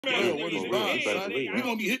this ride, son. We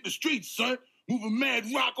gonna be hitting the streets, son. Moving mad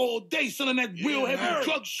rock all day, selling that real heavy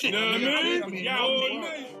drug shit. Know what I mean?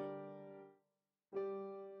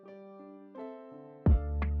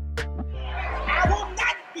 I will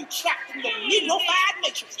not be trapped in the negrified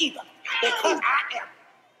matrix either, because I am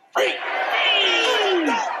free.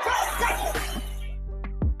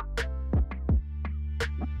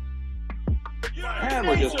 And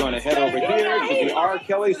we're just going to head over here to the R.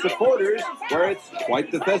 Kelly supporters, where it's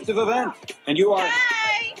quite the festive event. And you are...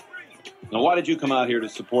 Hi! Now, why did you come out here to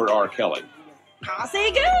support R. Kelly? I'll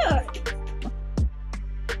say good.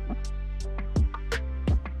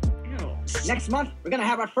 Next month, we're going to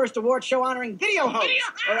have our first award show honoring video hosts,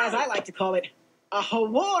 or as I like to call it, a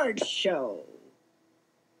award show.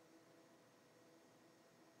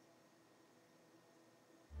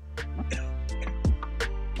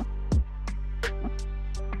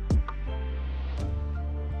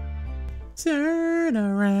 Turn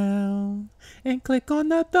around and click on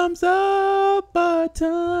the thumbs up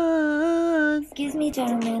button. Excuse me,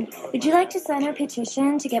 gentlemen. Would you like to sign our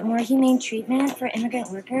petition to get more humane treatment for immigrant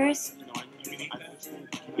workers?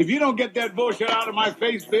 If you don't get that bullshit out of my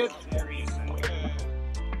face, bitch.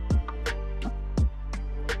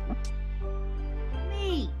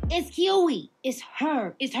 Me. It's Huey. It's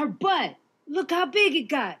her. It's her butt. Look how big it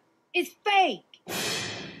got. It's fake.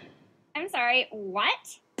 I'm sorry,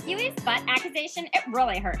 what? Huey's butt accusation? It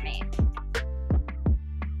really hurt me.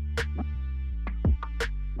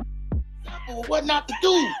 Well, what not to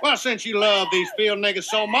do? Well, since you love these field niggas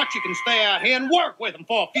so much, you can stay out here and work with them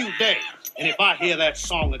for a few days. And if I hear that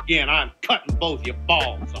song again, I'm cutting both your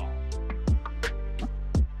balls off.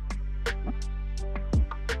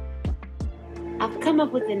 I've come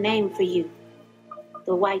up with a name for you.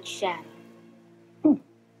 The White Shadow.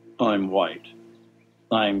 I'm white.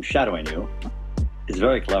 I'm shadowing you. It's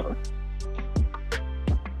very clever.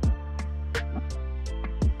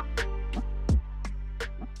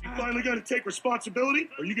 You finally gonna take responsibility,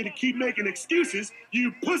 or you gonna keep making excuses,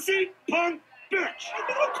 you pussy punk bitch?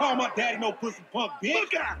 Don't call my daddy no pussy punk bitch.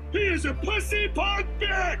 Look out! He is a pussy punk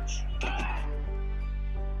bitch!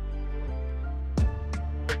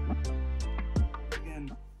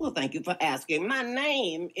 Well, thank you for asking. My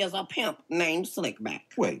name is a pimp named Slickback.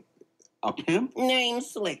 Wait, a pimp? Named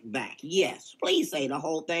Slickback, yes. Please say the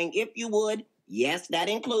whole thing if you would. Yes, that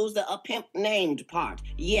includes the a pimp named part.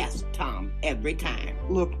 Yes, Tom, every time.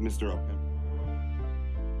 Look, Mr. A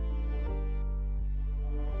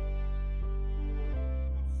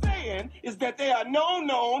Pimp. Saying is that there are known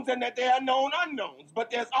knowns and that there are known unknowns, but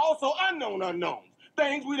there's also unknown unknowns.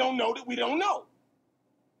 Things we don't know that we don't know.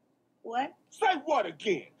 What? Say what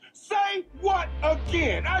again? Say what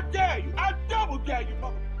again? I dare you. I double dare you,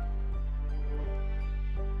 mother.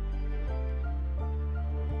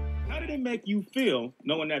 How did it make you feel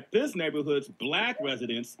knowing that this neighborhood's black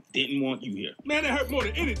residents didn't want you here? Man, it hurt more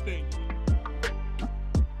than anything.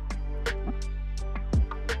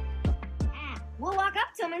 We'll walk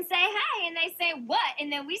up to them and say, hey, and they say, what?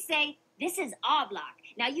 And then we say, this is our block.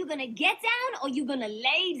 Now, you gonna get down or you gonna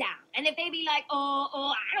lay down? And if they be like,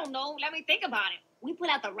 I don't know, let me think about it. We pull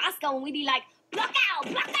out the Roscoe and we be like, block out,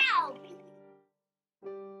 block out.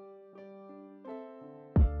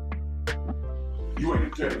 You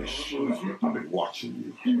ain't telling shit. I've been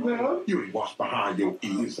watching you. Well, you ain't watched behind your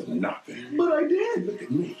ears or nothing. But I did. Look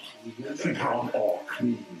at me. See how I'm all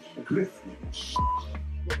clean, glistening.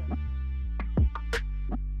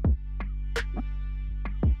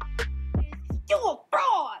 You a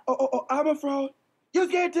fraud. Oh, I'm a fraud. You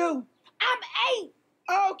scared too? I'm 8.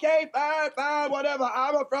 Okay, fine, whatever.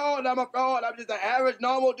 I'm a fraud. I'm just an average,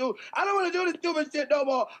 normal dude. I don't want to do this stupid shit no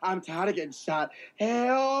more. I'm tired of getting shot.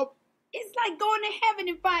 Help. It's like going to heaven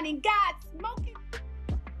and finding God smoking